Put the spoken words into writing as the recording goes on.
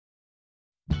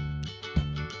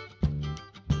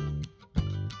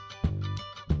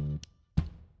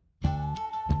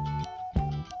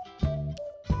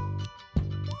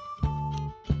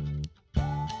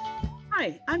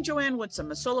Hi, I'm Joanne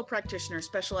Woodsum, a solo practitioner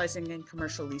specializing in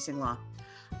commercial leasing law.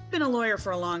 I've been a lawyer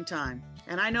for a long time,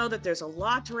 and I know that there's a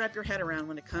lot to wrap your head around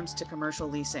when it comes to commercial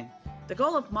leasing. The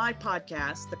goal of my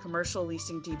podcast, the Commercial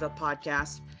Leasing Diva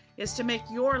podcast, is to make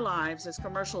your lives as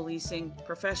commercial leasing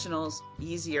professionals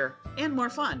easier and more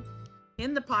fun.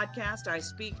 In the podcast, I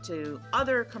speak to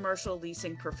other commercial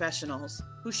leasing professionals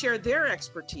who share their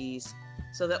expertise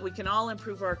so that we can all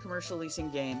improve our commercial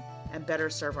leasing game and better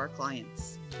serve our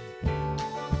clients.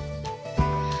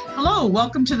 Hello,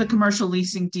 welcome to the Commercial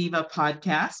Leasing Diva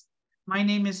podcast. My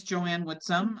name is Joanne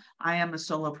Woodsum. I am a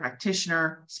solo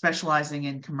practitioner specializing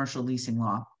in commercial leasing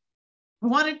law. I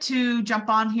wanted to jump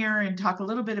on here and talk a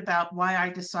little bit about why I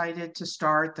decided to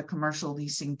start the Commercial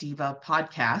Leasing Diva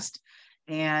podcast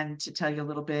and to tell you a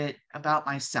little bit about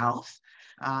myself.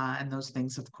 And those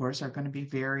things, of course, are going to be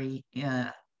very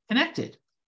connected.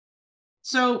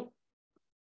 So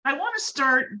I want to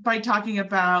start by talking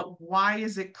about why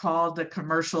is it called the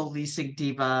Commercial Leasing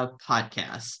Diva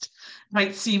podcast.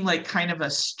 Might seem like kind of a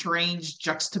strange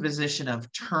juxtaposition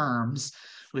of terms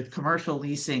with commercial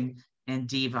leasing and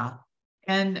diva.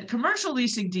 And Commercial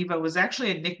Leasing Diva was actually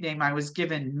a nickname I was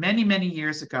given many, many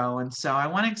years ago. And so I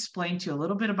want to explain to you a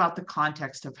little bit about the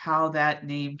context of how that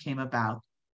name came about.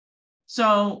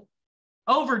 So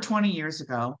over 20 years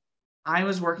ago, I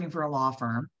was working for a law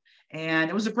firm. And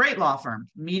it was a great law firm,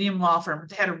 medium law firm.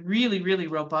 They had a really, really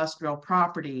robust real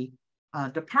property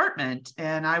department.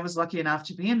 And I was lucky enough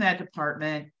to be in that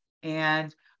department.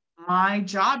 And my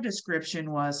job description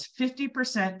was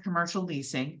 50% commercial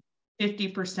leasing,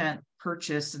 50%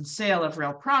 purchase and sale of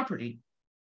real property.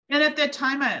 And at that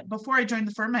time, before I joined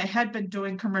the firm, I had been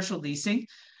doing commercial leasing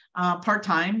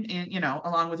part-time,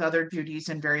 along with other duties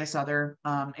and various other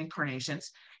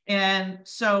incarnations. And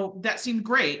so that seemed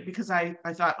great because I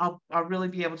thought I'll really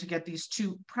be able to get these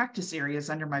two practice areas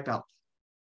under my belt.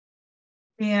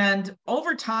 And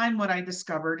over time, what I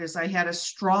discovered is I had a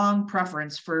strong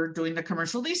preference for doing the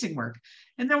commercial leasing work.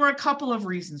 And there were a couple of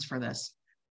reasons for this.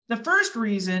 The first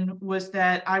reason was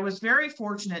that I was very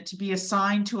fortunate to be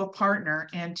assigned to a partner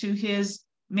and to his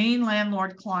main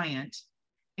landlord client.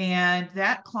 And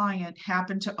that client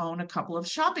happened to own a couple of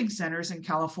shopping centers in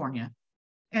California.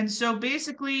 And so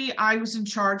basically, I was in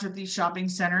charge of these shopping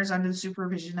centers under the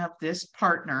supervision of this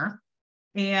partner.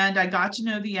 And I got to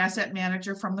know the asset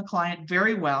manager from the client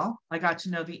very well. I got to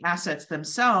know the assets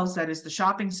themselves, that is the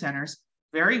shopping centers,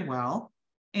 very well.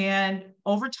 And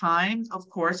over time, of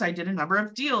course, I did a number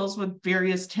of deals with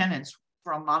various tenants,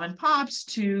 from mom and pops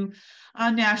to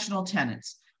national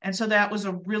tenants. And so that was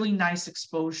a really nice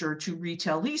exposure to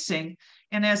retail leasing.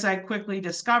 And as I quickly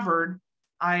discovered,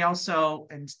 I also,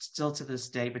 and still to this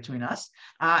day between us,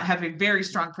 have a very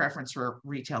strong preference for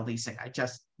retail leasing. I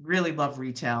just really love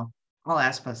retail, all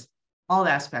aspects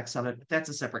of it, but that's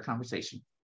a separate conversation.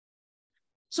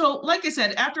 So like I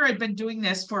said, after I'd been doing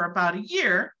this for about a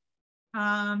year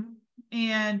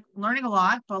and learning a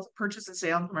lot, both purchase and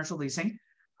sale and commercial leasing,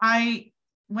 I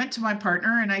went to my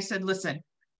partner and I said, listen,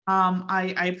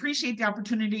 I appreciate the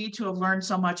opportunity to have learned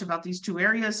so much about these two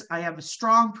areas. I have a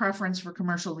strong preference for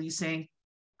commercial leasing.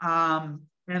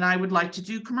 And I would like to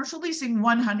do commercial leasing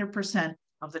 100%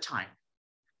 of the time.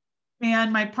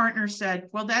 And my partner said,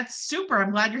 well, that's super. I'm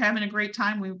glad you're having a great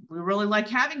time. We really like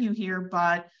having you here,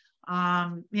 but,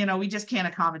 we just can't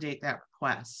accommodate that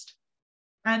request.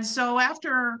 And so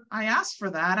after I asked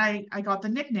for that, I got the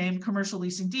nickname Commercial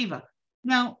Leasing Diva.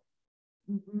 Now,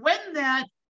 when that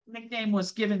nickname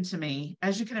was given to me,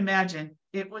 as you can imagine,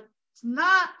 it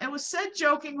was said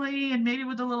jokingly and maybe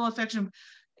with a little affection.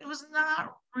 It was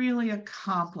not really a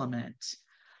compliment.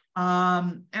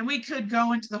 And we could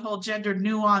go into the whole gender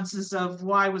nuances of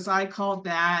why was I called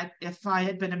that? If I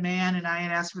had been a man and I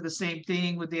had asked for the same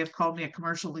thing, would they have called me a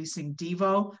commercial leasing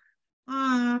divo?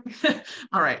 All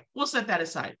right, we'll set that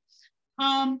aside.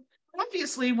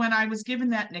 Obviously, when I was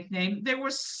given that nickname, there were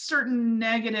certain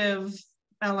negative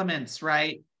elements,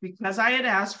 right? Because I had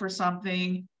asked for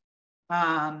something.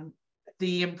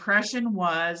 The impression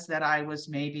was that I was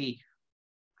maybe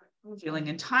feeling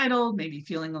entitled, maybe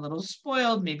feeling a little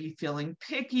spoiled, maybe feeling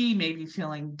picky, maybe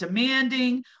feeling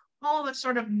demanding, all the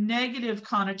sort of negative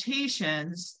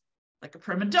connotations, like a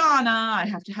prima donna, I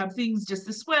have to have things just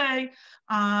this way,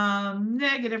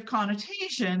 negative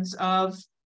connotations of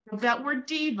that word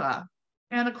diva.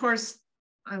 And of course,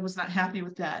 I was not happy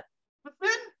with that. But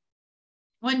then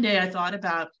one day I thought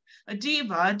about a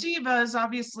diva. A diva is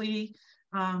obviously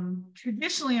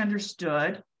traditionally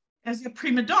understood as the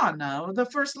prima donna, or the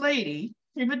first lady,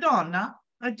 prima donna,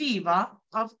 a diva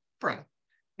of opera.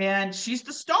 And she's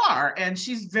the star, and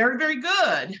she's very, very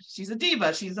good. She's a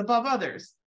diva. She's above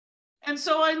others. And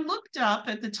so I looked up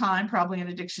at the time, probably in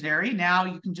a dictionary. Now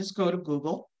you can just go to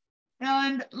Google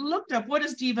and looked up, what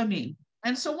does diva mean?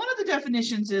 And so one of the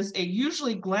definitions is a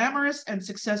usually glamorous and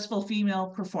successful female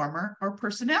performer or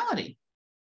personality.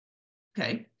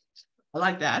 Okay, I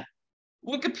like that.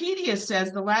 Wikipedia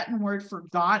says the Latin word for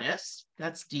goddess,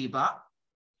 that's diva,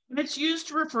 and it's used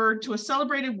to refer to a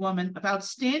celebrated woman of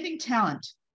outstanding talent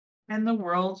in the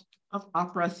world of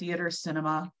opera, theater,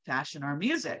 cinema, fashion, or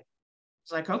music.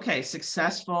 It's like, okay,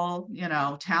 successful,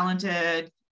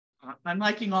 talented. I'm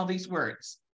liking all these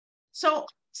words. So I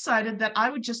decided that I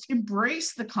would just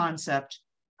embrace the concept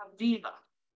of diva.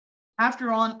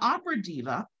 After all, an opera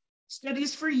diva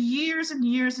studies for years and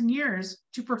years and years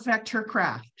to perfect her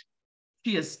craft.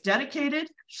 She is dedicated,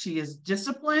 she is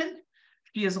disciplined,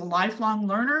 she is a lifelong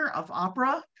learner of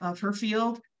opera, of her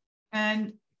field,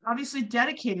 and obviously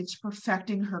dedicated to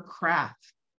perfecting her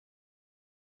craft.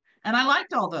 And I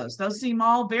liked all those. Those seem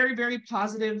all very, very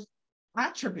positive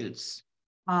attributes.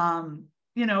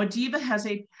 A diva has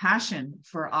a passion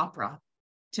for opera,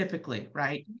 typically,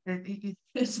 right?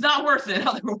 It's not worth it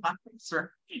otherwise.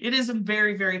 It is a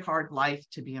very, very hard life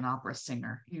to be an opera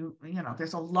singer.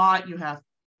 There's a lot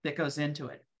that goes into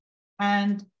it.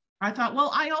 And I thought,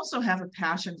 well, I also have a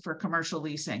passion for commercial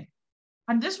leasing.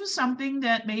 And this was something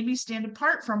that made me stand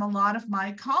apart from a lot of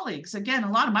my colleagues. Again,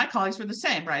 a lot of my colleagues were the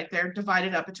same, right? They're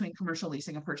divided up between commercial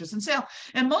leasing and purchase and sale.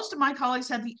 And most of my colleagues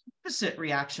had the opposite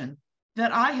reaction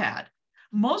that I had.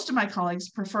 Most of my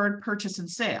colleagues preferred purchase and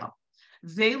sale.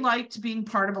 They liked being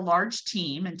part of a large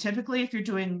team. And typically, if you're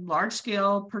doing large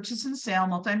scale purchase and sale,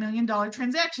 multi-million-dollar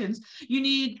transactions, you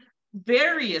need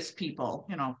various people,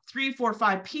 3, 4,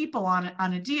 5 people on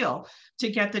a deal to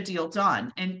get the deal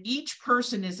done. And each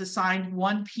person is assigned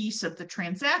one piece of the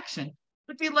transaction,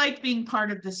 but they like being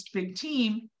part of this big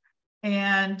team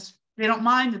and they don't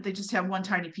mind that they just have one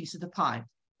tiny piece of the pie.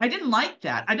 I didn't like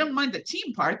that. I don't mind the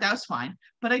team part, that was fine,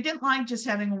 but I didn't like just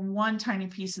having one tiny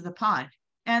piece of the pie.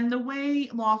 And the way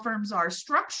law firms are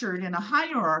structured in a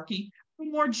hierarchy,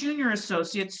 more junior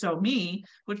associates, so me,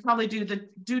 would probably do the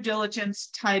due diligence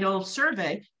title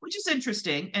survey, which is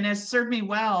interesting and has served me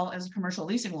well as a commercial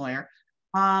leasing lawyer.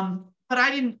 But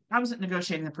I wasn't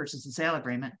negotiating the purchase and sale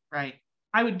agreement, right?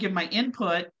 I would give my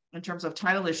input in terms of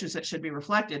title issues that should be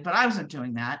reflected, but I wasn't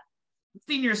doing that. The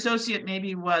senior associate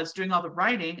maybe was doing all the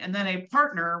writing, and then a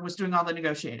partner was doing all the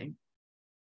negotiating.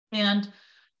 And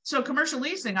so commercial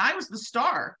leasing, I was the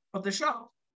star of the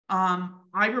show.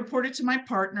 I reported to my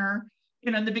partner.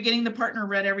 In the beginning, the partner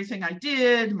read everything I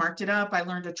did, marked it up. I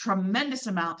learned a tremendous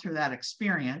amount through that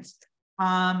experience.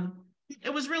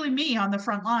 It was really me on the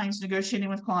front lines, negotiating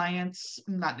with clients,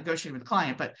 not negotiating with the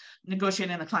client, but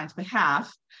negotiating on the client's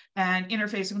behalf and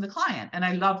interfacing with the client. And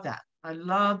I love that. I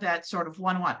love that sort of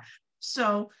one-on-one.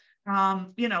 So,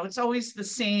 it's always the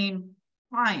same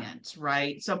client,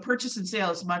 right? So purchase and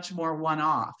sale is much more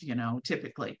one-off,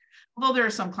 typically. Although there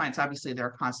are some clients, obviously,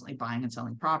 they're constantly buying and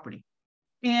selling property.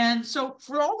 And so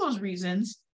for all those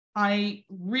reasons, I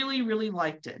really, really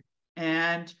liked it.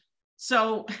 And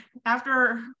so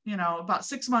after, about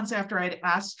 6 months after I'd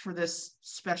asked for this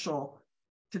special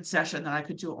concession that I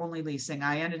could do only leasing,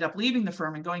 I ended up leaving the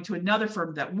firm and going to another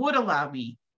firm that would allow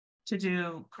me to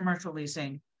do commercial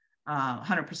leasing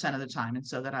 100% of the time. And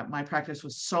so that my practice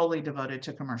was solely devoted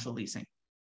to commercial leasing.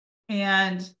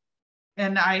 And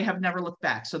I have never looked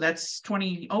back. So that's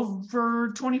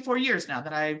over 24 years now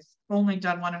that I've only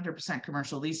done 100%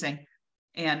 commercial leasing,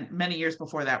 and many years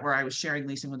before that where I was sharing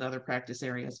leasing with other practice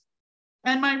areas.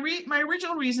 And my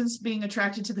original reasons being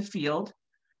attracted to the field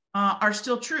are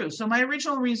still true. So my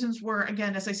original reasons were,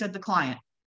 again, as I said, the client,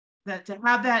 that to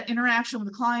have that interaction with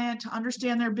the client, to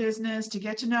understand their business, to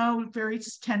get to know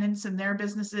various tenants and their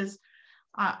businesses.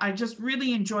 I just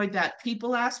really enjoyed that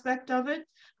people aspect of it.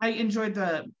 I enjoyed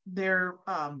the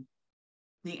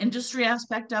industry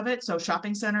aspect of it. So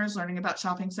shopping centers, learning about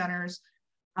shopping centers.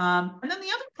 And then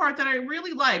the other part that I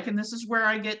really like, and this is where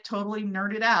I get totally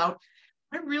nerded out,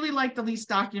 I really like the lease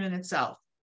document itself.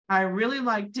 I really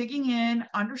like digging in,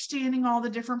 understanding all the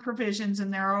different provisions,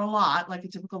 and there are a lot, like a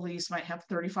typical lease might have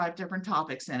 35 different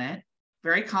topics in it,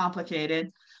 very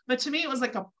complicated. But to me, it was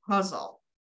like a puzzle.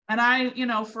 And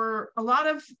for a lot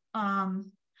of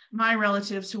my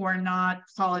relatives who are not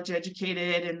college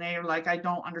educated and they're like, I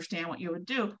don't understand what you would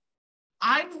do,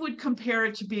 I would compare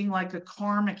it to being like a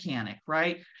car mechanic,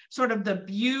 right? Sort of the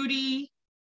beauty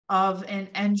of an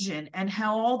engine and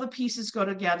how all the pieces go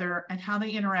together and how they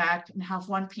interact, and how if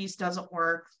one piece doesn't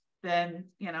work, then,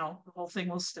 the whole thing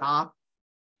will stop.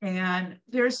 And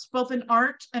there's both an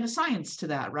art and a science to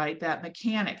that, right? That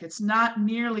mechanic. It's not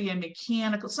merely a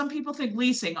mechanical. Some people think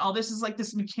leasing, oh, this is like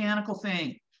this mechanical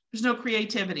thing. There's no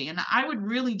creativity. And I would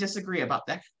really disagree about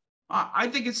that. I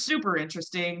think it's super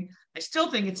interesting. I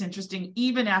still think it's interesting.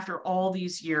 Even after all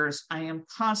these years, I am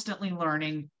constantly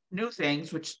learning new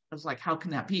things, which is like, how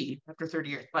can that be after 30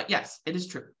 years? But yes, it is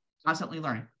true. Constantly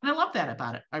learning. And I love that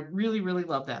about it. I really, really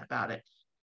love that about it.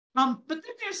 But then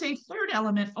there's a third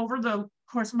element over the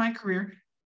course of my career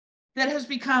that has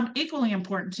become equally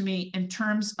important to me in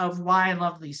terms of why I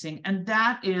love leasing. And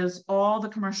that is all the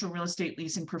commercial real estate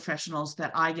leasing professionals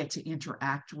that I get to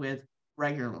interact with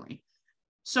regularly.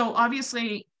 So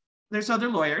obviously, there's other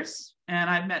lawyers, and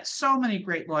I've met so many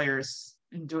great lawyers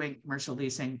in doing commercial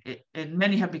leasing, and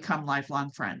many have become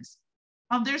lifelong friends.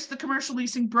 There's the commercial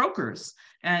leasing brokers.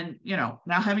 And, now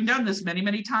having done this many,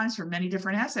 many times for many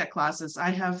different asset classes, I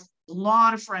have a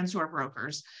lot of friends who are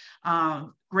brokers.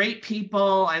 Great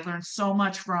people. I learned so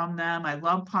much from them. I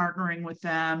love partnering with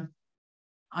them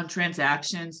on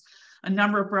transactions. A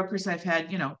number of brokers I've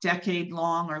had, decade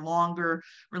long or longer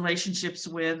relationships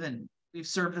with, and we've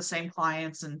served the same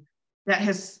clients. And that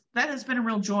has been a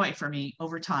real joy for me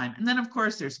over time. And then, of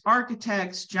course, there's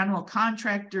architects, general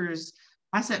contractors,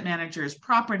 asset managers,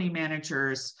 property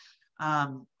managers,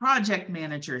 project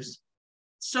managers.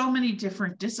 So many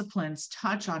different disciplines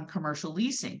touch on commercial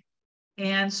leasing.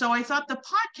 And so I thought the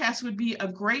podcast would be a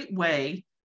great way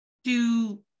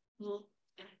to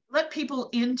let people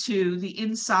into the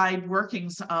inside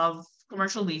workings of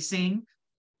commercial leasing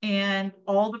and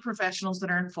all the professionals that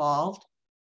are involved,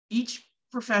 each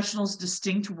professional's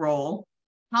distinct role,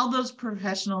 how those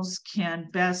professionals can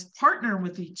best partner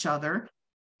with each other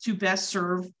to best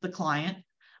serve the client.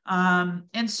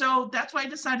 And so that's why I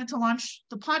decided to launch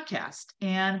the podcast.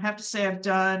 And I have to say, I've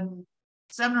done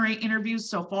 7 or 8 interviews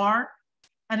so far,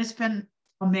 and it's been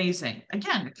amazing.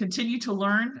 Again, continue to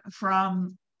learn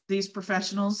from these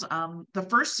professionals. The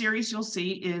first series you'll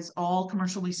see is all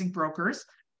commercial leasing brokers.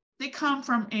 They come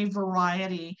from a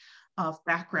variety of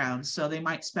backgrounds. So they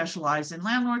might specialize in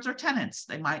landlords or tenants.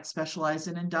 They might specialize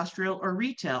in industrial or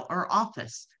retail or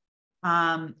office.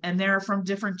 And they're from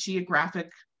different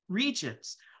geographic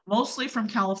regions, mostly from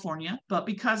California. But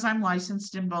because I'm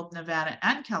licensed in both Nevada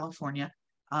and California,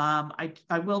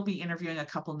 I will be interviewing a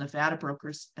couple of Nevada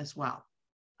brokers as well.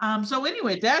 So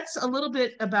anyway, that's a little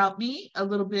bit about me, a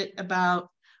little bit about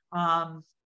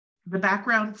the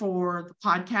background for the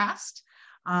podcast.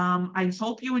 I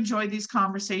hope you enjoy these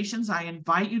conversations. I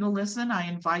invite you to listen. I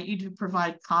invite you to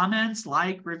provide comments,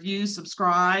 like, review,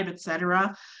 subscribe,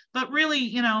 etc. But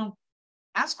really,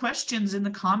 ask questions in the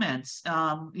comments,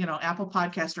 Apple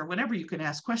Podcast or whatever, you can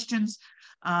ask questions.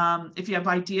 If you have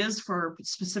ideas for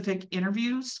specific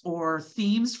interviews or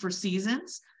themes for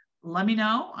seasons, let me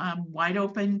know. I'm wide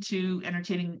open to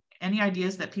entertaining any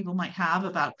ideas that people might have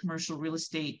about commercial real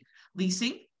estate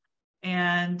leasing.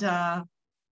 And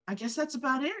I guess that's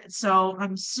about it. So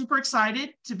I'm super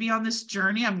excited to be on this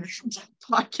journey. I'm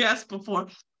podcast before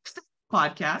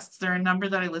podcasts. There are a number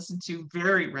that I listen to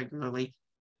very regularly.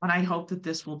 And I hope that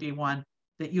this will be one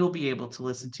that you'll be able to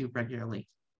listen to regularly.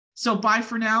 So bye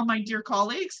for now, my dear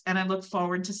colleagues, and I look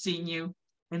forward to seeing you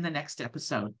in the next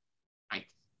episode. Bye.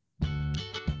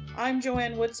 I'm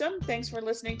Joanne Woodsum. Thanks for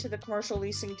listening to the Commercial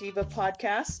Leasing Diva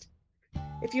podcast.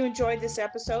 If you enjoyed this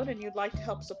episode and you'd like to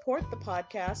help support the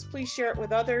podcast, please share it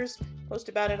with others, post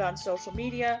about it on social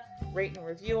media, rate and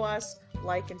review us,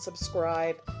 like and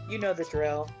subscribe. You know the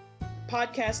drill.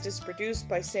 Podcast is produced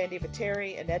by Sandy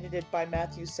Viteri and edited by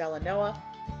Matthew Salanoa.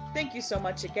 Thank you so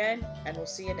much again, and we'll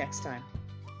see you next time.